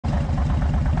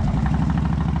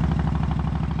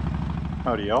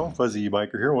Howdy y'all, Fuzzy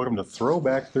Biker here. Welcome to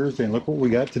Throwback Thursday, and look what we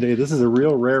got today. This is a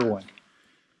real rare one.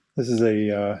 This is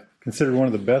considered one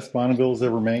of the best Bonnevilles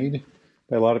ever made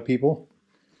by a lot of people.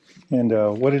 And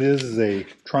what it is a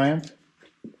Triumph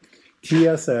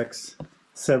TSX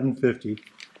 750.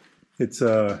 It's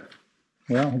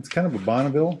it's kind of a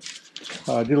Bonneville.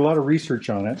 I did a lot of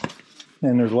research on it,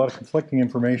 and there's a lot of conflicting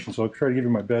information, so I'll try to give you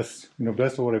my best,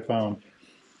 best of what I found.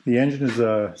 The engine is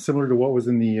similar to what was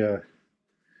in the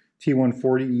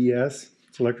T140 ES.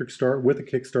 It's electric start with a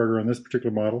Kickstarter on this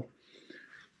particular model.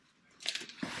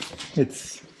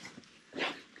 It's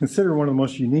considered one of the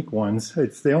most unique ones.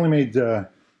 They only made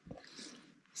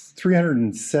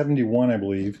 371, I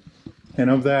believe, and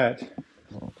of that,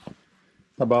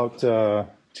 about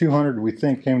 200 we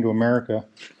think came to America.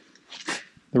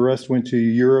 The rest went to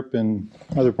Europe and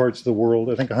other parts of the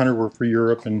world. I think 100 were for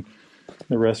Europe, and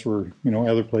the rest were,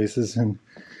 other places. And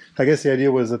I guess the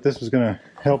idea was that this was going to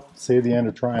help save the end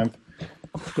of Triumph.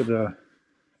 But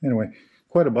anyway,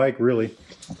 quite a bike, really.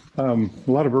 A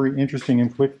lot of very interesting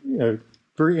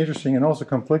and also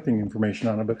conflicting information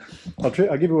on it. But I'll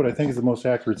give you what I think is the most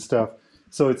accurate stuff.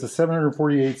 So it's a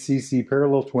 748cc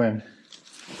parallel twin,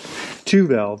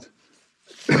 2-valve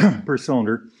per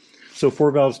cylinder, so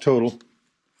 4 valves total.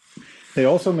 They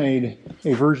also made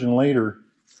a version later,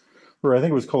 or I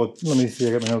think it was called, let me see,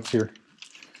 I got my notes here,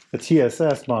 a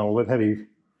TSS model that had a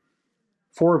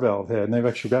 4-valve head, and they've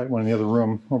actually got one in the other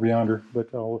room over yonder,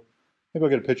 but maybe I'll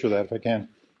get a picture of that if I can.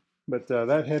 But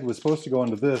that head was supposed to go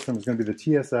into this, and it was going to be the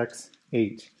TSX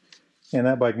 8, and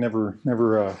that bike never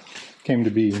came to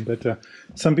be. But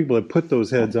some people have put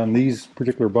those heads on these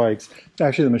particular bikes.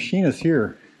 Actually, the machinist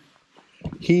here,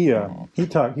 he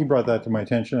brought that to my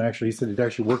attention. Actually, he said he'd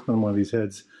actually worked on one of these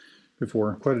heads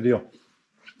before. Quite a deal.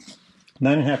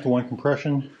 9.5 to 1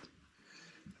 compression.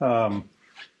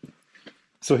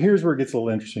 So here's where it gets a little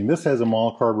interesting. This has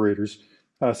Amal carburetors.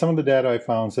 Some of the data I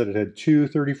found said it had two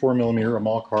 34mm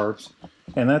Amal carbs,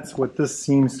 and that's what this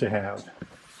seems to have.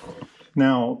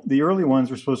 Now, the early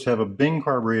ones were supposed to have a Bing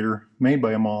carburetor made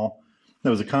by Amal that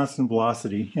was a constant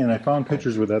velocity, and I found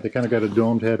pictures with that. They kind of got a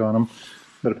domed head on them,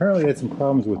 but apparently they had some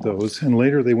problems with those, and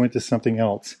later they went to something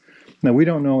else. Now, we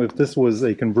don't know if this was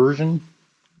a conversion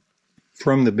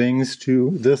from the Bings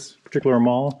to this particular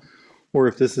Amal, or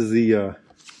if this is the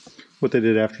what they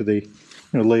did after they,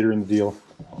 later in the deal.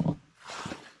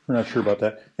 We're not sure about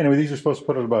that. Anyway, these are supposed to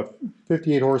put out about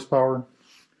 58 horsepower.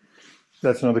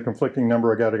 That's another conflicting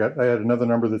number. I had another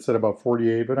number that said about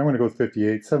 48, but I'm going to go with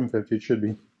 58. 750 it should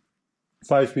be.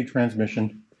 5-speed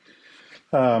transmission.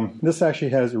 This actually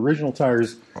has original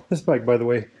tires. This bike, by the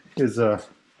way, is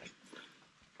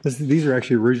these are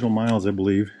actually original miles, I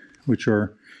believe, which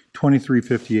are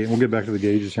 2358. We'll get back to the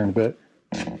gauges here in a bit.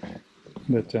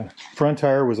 But front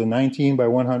tire was a 19 by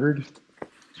 100.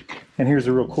 And here's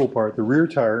the real cool part. The rear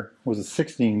tire was a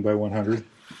 16 by 100.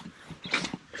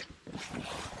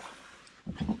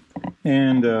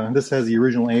 And this has the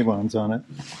original Avons on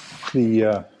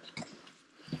it.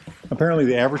 Apparently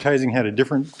the advertising had a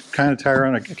different kind of tire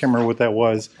on it. I can't remember what that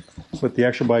was. But the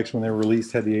actual bikes, when they were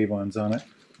released, had the Avons on it.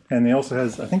 And they also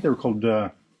has, I think they were called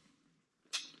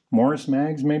Morris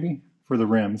Mags, maybe, for the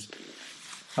rims.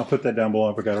 I'll put that down below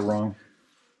if I got it wrong.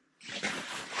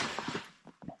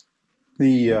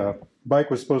 The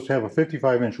bike was supposed to have a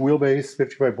 55-inch wheelbase,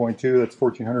 55.2, that's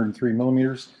 1,403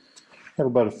 millimeters. Have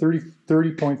about a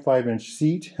 30.5-inch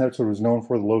seat. That's what it was known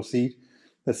for, the low seat.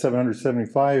 That's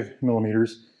 775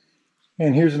 millimeters.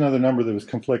 And here's another number that was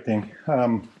conflicting.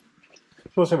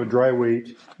 Supposed to have a dry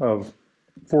weight of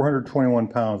 421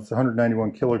 pounds,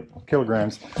 191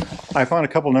 kilograms. I found a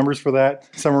couple numbers for that.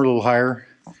 Some are a little higher.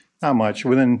 Not much,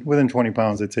 within 20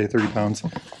 pounds, I'd say 30 pounds.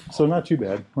 So not too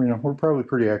bad. We're probably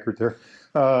pretty accurate there.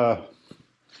 The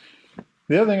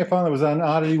other thing I found that was an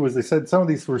oddity was they said some of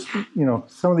these were,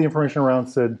 some of the information around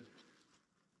said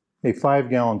a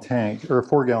 5-gallon tank or a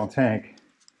 4-gallon tank,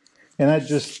 and that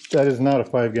is not a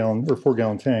 5-gallon or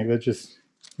 4-gallon tank. That just,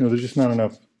 there's just not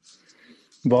enough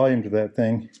volume to that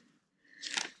thing.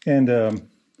 And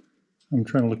I'm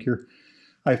trying to look here.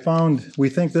 We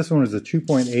think this one is a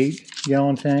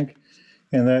 2.8-gallon tank,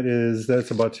 and that's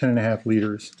about 10.5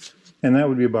 liters. And that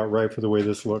would be about right for the way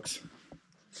this looks.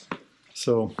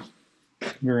 So,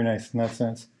 very nice in that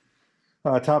sense.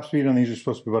 Top speed on these are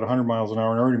supposed to be about 100 miles an hour,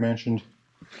 and I already mentioned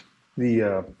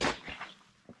the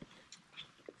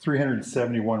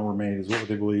 371 were made, is what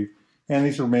they believe. And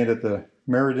these were made at the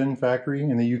Meriden factory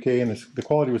in the UK, and the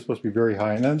quality was supposed to be very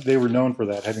high. And they were known for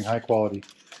that, having high quality.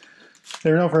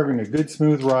 They were known for having a good,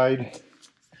 smooth ride,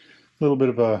 a little bit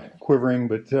of a quivering,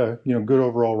 but good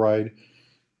overall ride.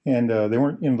 And they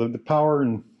weren't, the power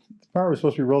and Power was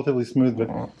supposed to be relatively smooth, but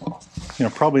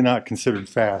probably not considered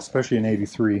fast, especially in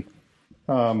 '83.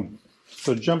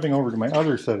 So jumping over to my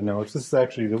other set of notes, this is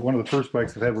actually one of the first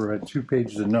bikes I've ever had 2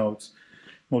 pages of notes.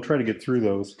 We'll try to get through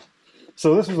those.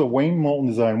 So this was a Wayne Moulton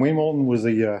design. Wayne Moulton was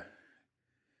the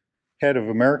head of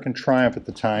American Triumph at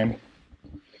the time,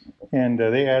 and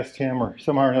they asked him, or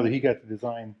somehow or another, he got to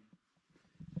design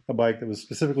a bike that was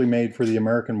specifically made for the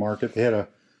American market. They had a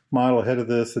model ahead of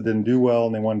this that didn't do well,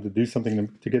 and they wanted to do something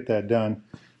to get that done.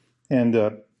 And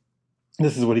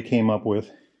this is what he came up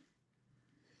with.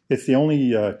 It's the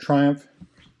only Triumph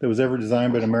that was ever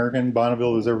designed by an American,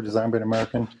 Bonneville that was ever designed by an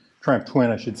American, Triumph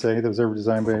Twin, I should say, that was ever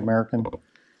designed by an American.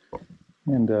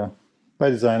 And by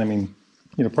design, I mean,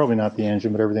 probably not the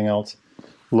engine, but everything else,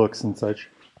 looks and such.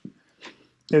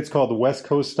 It's called the West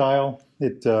Coast style.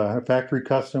 It's a factory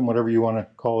custom, whatever you want to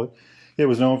call it. It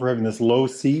was known for having this low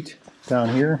seat down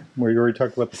here, where you already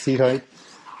talked about the seat height.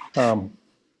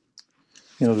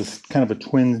 This kind of a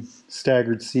twin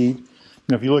staggered seat.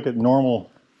 If you look at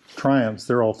normal Triumphs,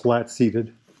 they're all flat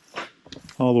seated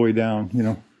all the way down.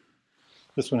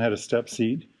 This one had a step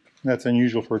seat. That's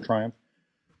unusual for a Triumph.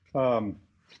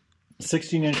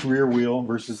 16-inch rear wheel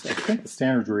versus, I think the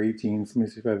standards were 18s. Let me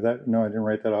see if I have that. No, I didn't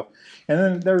write that off. And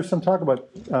then there was some talk about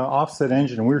offset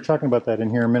engine, and we were talking about that in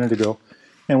here a minute ago.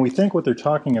 And we think what they're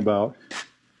talking about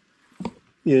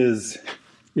is,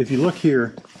 if you look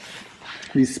here,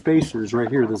 these spacers right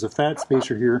here, there's a fat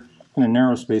spacer here and a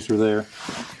narrow spacer there.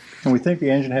 And we think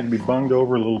the engine had to be bunged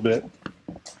over a little bit.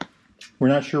 We're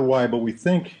not sure why, but we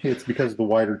think it's because of the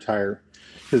wider tire.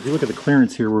 Because if you look at the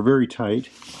clearance here, we're very tight.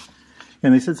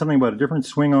 And they said something about a different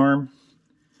swing arm,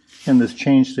 and this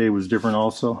chainstay was different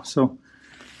also. So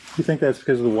we think that's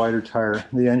because of the wider tire.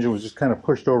 The engine was just kind of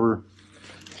pushed over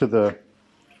to the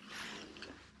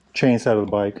chain side of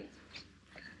the bike.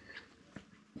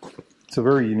 So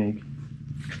very unique.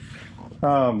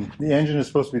 The engine is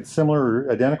supposed to be similar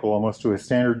or identical almost to a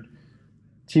standard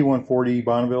T140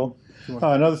 Bonneville.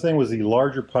 Another thing was the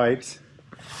larger pipes.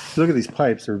 Look at these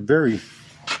pipes, they're very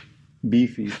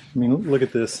beefy. I mean, look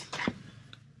at this.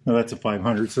 No, that's a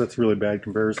 500, so that's a really bad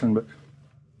comparison.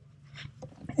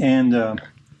 And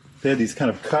they had these kind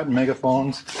of cut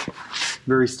megaphones,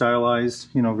 very stylized,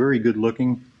 very good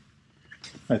looking,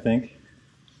 I think.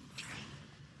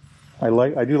 I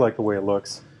do like the way it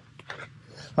looks.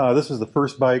 This was the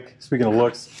first bike, speaking of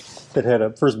looks, that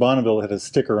had first Bonneville that had a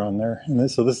sticker on there.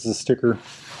 And so this is a sticker,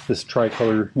 this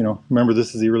tricolor, remember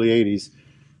this is the early 80s,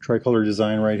 tricolor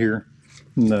design right here.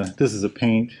 And this is a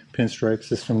pinstripe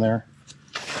system there.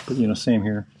 But same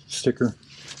here, sticker.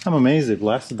 I'm amazed they've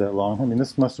lasted that long. I mean,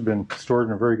 this must have been stored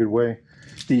in a very good way.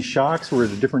 These shocks were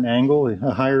at a different angle,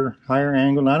 a higher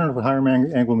angle. I don't know if a higher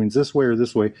angle means this way or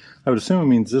this way. I would assume it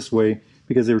means this way,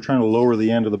 because they were trying to lower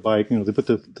the end of the bike. They put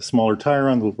the smaller tire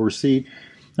on the lower seat.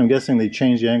 I'm guessing they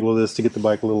changed the angle of this to get the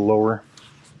bike a little lower.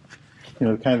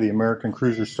 Kind of the American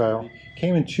cruiser style.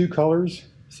 Came in 2 colors.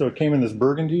 So it came in this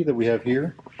burgundy that we have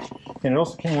here. And it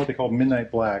also came in what they call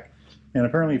midnight black. And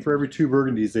apparently for every 2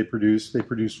 burgundies they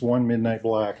produced 1 midnight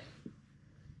black.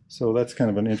 So that's kind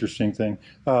of an interesting thing.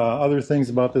 Other things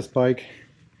about this bike.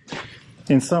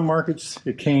 In some markets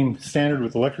it came standard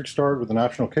with electric start with an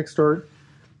optional kickstart.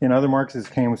 In other markets,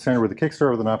 it came standard with a kickstart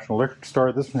with an optional electric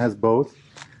start. This one has both,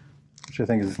 which I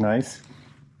think is nice.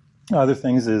 Other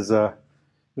things is the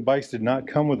bikes did not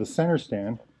come with a center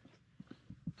stand,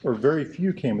 or very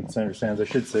few came with center stands, I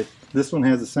should say. This one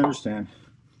has a center stand,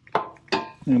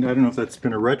 and I don't know if that's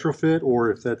been a retrofit or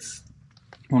if that's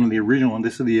one of the original ones.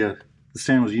 This is the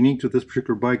stand was unique to this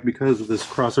particular bike because of this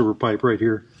crossover pipe right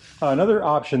here. Another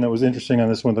option that was interesting on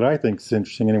this one, that I think is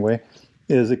interesting anyway,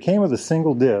 is it came with a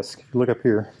single disc. If you look up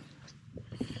here,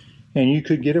 and you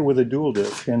could get it with a dual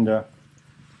disc. And I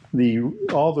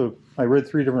read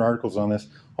 3 different articles on this.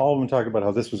 All of them talk about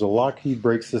how this was a Lockheed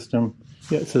brake system.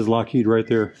 Yeah, it says Lockheed right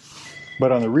there.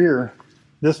 But on the rear,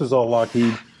 this was all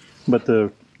Lockheed, but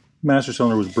the master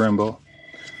cylinder was Brembo.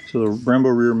 So the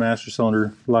Brembo rear master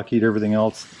cylinder, Lockheed everything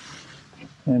else.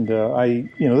 And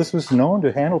this was known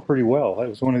to handle pretty well. That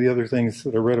was one of the other things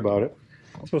that I read about it.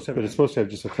 It's supposed to have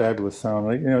just a fabulous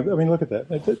sound. I mean, look at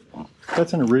that.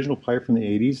 That's an original pipe from the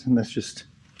 80s, and that's just,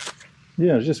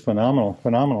 it's just phenomenal.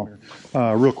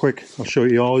 Real quick, I'll show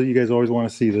you all. You guys always want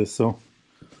to see this. So,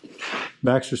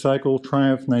 Baxter Cycle,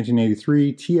 Triumph,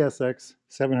 1983, TSX,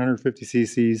 750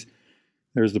 cc's.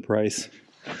 There's the price.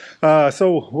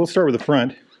 So we'll start with the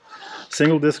front.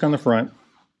 Single disc on the front.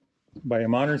 By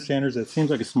modern standards, that seems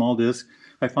like a small disc.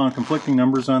 I found conflicting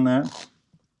numbers on that.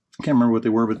 I can't remember what they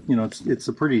were, but it's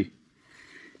a pretty.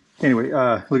 Anyway,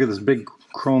 look at this big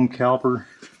chrome caliper,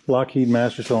 Lockheed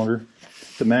master cylinder,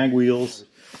 the mag wheels.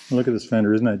 Look at this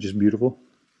fender. Isn't that just beautiful?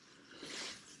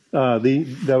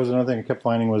 That was another thing I kept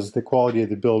finding was the quality of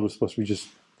the build was supposed to be just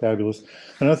fabulous.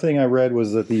 Another thing I read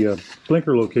was that the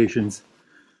blinker locations,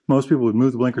 most people would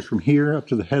move the blinkers from here up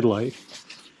to the headlight.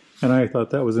 And I thought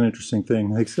that was an interesting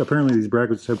thing. Like, apparently these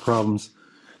brackets have problems,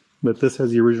 but this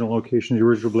has the original location, the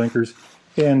original blinkers.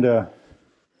 And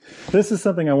this is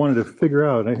something I wanted to figure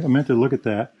out. I meant to look at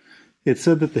that. It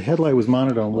said that the headlight was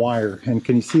mounted on wire. And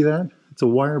can you see that? It's a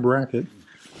wire bracket.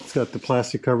 It's got the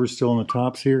plastic covers still on the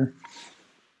tops here.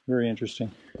 Very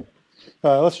interesting.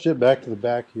 Let's jump back to the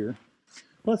back here.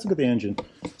 Let's look at the engine.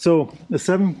 So the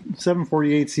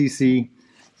 748cc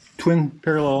twin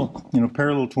parallel,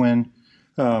 parallel twin,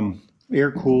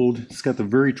 air cooled. It's got the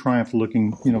very Triumph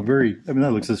looking,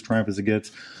 that looks as Triumph as it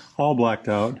gets. All blacked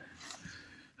out.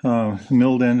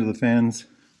 Milled end of the fans,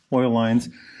 oil lines.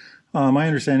 My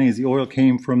understanding is the oil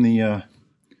came from the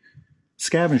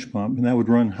scavenge pump, and that would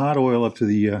run hot oil up to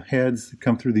the heads that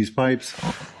come through these pipes.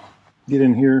 Get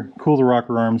in here, cool the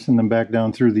rocker arms, and then back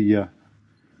down through the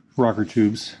rocker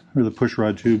tubes, or the push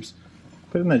rod tubes.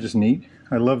 But isn't that just neat?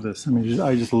 I love this. I mean,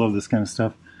 I just love this kind of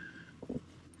stuff.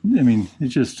 I mean,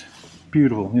 it's just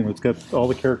beautiful. It's got all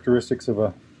the characteristics of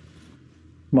a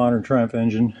modern Triumph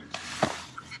engine.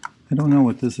 I don't know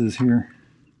what this is here.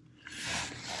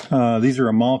 These are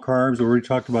Amal carbs. We already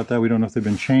talked about that. We don't know if they've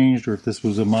been changed or if this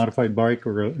was a modified bike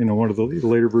or one of the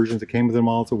later versions that came with them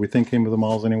all. So we think came with them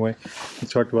all anyway. We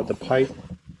talked about the pipe,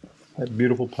 that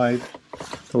beautiful pipe,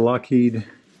 the Lockheed.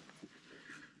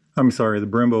 I'm sorry, the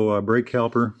Brembo brake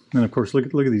caliper, and of course look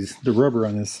at these. The rubber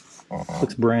on this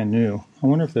looks brand new. I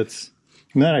wonder if that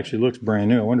actually looks brand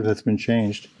new. I wonder if that's been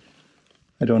changed.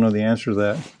 I don't know the answer to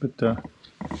that, but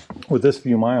with this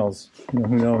few miles,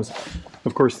 who knows?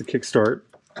 Of course, the kickstart.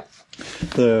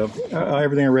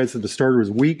 Everything I read said the starter was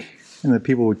weak and that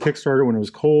people would kickstart it when it was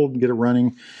cold, get it running,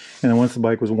 and then once the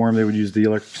bike was warm, they would use the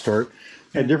electric start.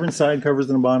 Had different side covers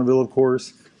than a Bonneville, of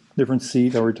course. Different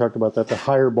seat. I already talked about that. The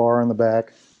higher bar on the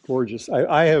back, gorgeous.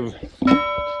 I have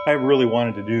really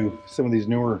wanted to do some of these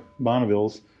newer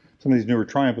Bonnevilles, some of these newer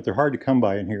Triumph, but they're hard to come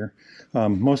by in here.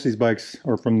 Most of these bikes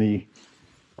are from the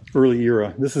early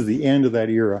era. This is the end of that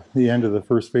era, the end of the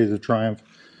first phase of Triumph.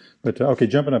 But okay,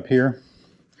 jumping up here.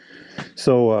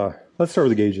 So let's start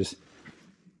with the gauges.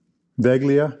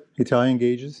 Veglia Italian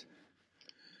gauges.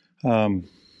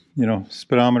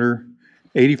 Speedometer,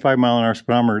 85 mile an hour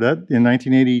speedometer. That in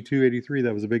 1982, 83,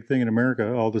 that was a big thing in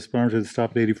America. All the speedometers had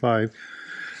stopped at 85.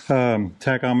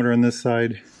 Tachometer on this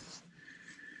side.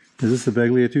 Is this the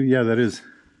Veglia too? Yeah, that is.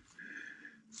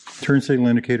 Turn signal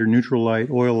indicator, neutral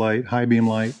light, oil light, high beam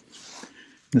light.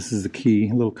 This is the key,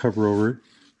 a little cover over it.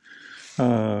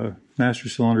 Master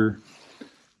cylinder.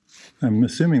 I'm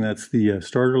assuming that's the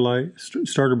starter light,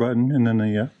 starter button, and then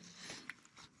the,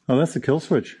 oh, that's the kill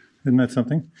switch. Isn't that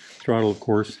something? Throttle, of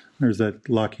course. There's that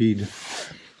Lockheed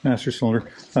master cylinder.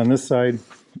 On this side,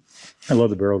 I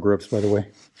love the barrel grips, by the way.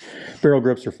 Barrel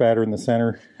grips are fatter in the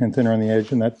center and thinner on the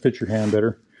edge, and that fits your hand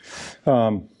better.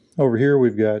 Over here,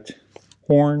 we've got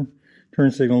horn, turn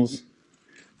signals,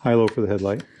 high-low for the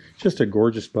headlight. Just a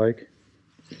gorgeous bike.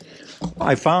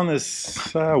 I found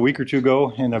this a week or two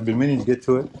ago, and I've been meaning to get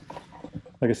to it.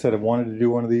 Like I said, I wanted to do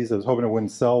one of these. I was hoping it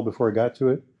wouldn't sell before I got to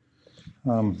it.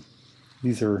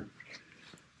 These are,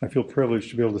 I feel privileged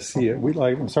to be able to see it.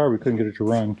 I'm sorry we couldn't get it to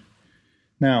run.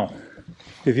 Now,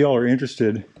 if y'all are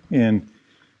interested in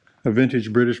a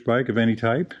vintage British bike of any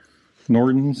type,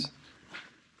 Nortons,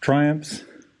 Triumphs,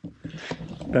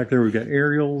 back there we've got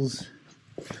Ariels,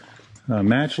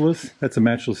 Matchless. That's a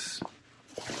Matchless,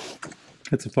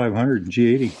 that's a 500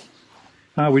 G80.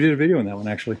 We did a video on that one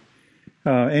actually.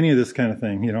 Any of this kind of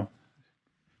thing,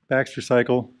 Baxter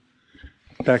Cycle,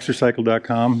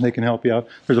 BaxterCycle.com, they can help you out.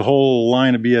 There's a whole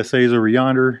line of BSAs over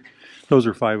yonder. Those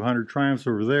are 500 Triumphs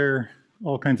over there.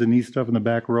 All kinds of neat stuff in the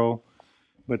back row.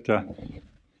 But, and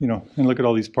look at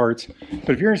all these parts. But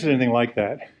if you're interested in anything like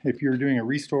that, if you're doing a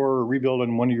restore or rebuild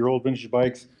on one of your old vintage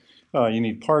bikes, you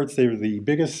need parts. They are the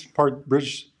biggest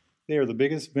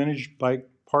vintage bike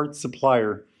parts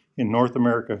supplier in North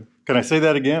America. Can I say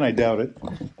that again? I doubt it.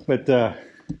 But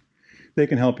they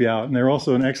can help you out. And they're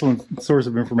also an excellent source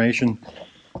of information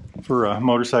for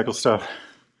motorcycle stuff.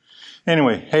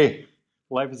 Anyway, hey,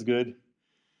 life is good.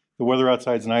 The weather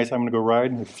outside's nice. I'm going to go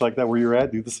ride. If it's like that where you're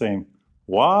at, do the same.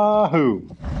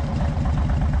 Wahoo!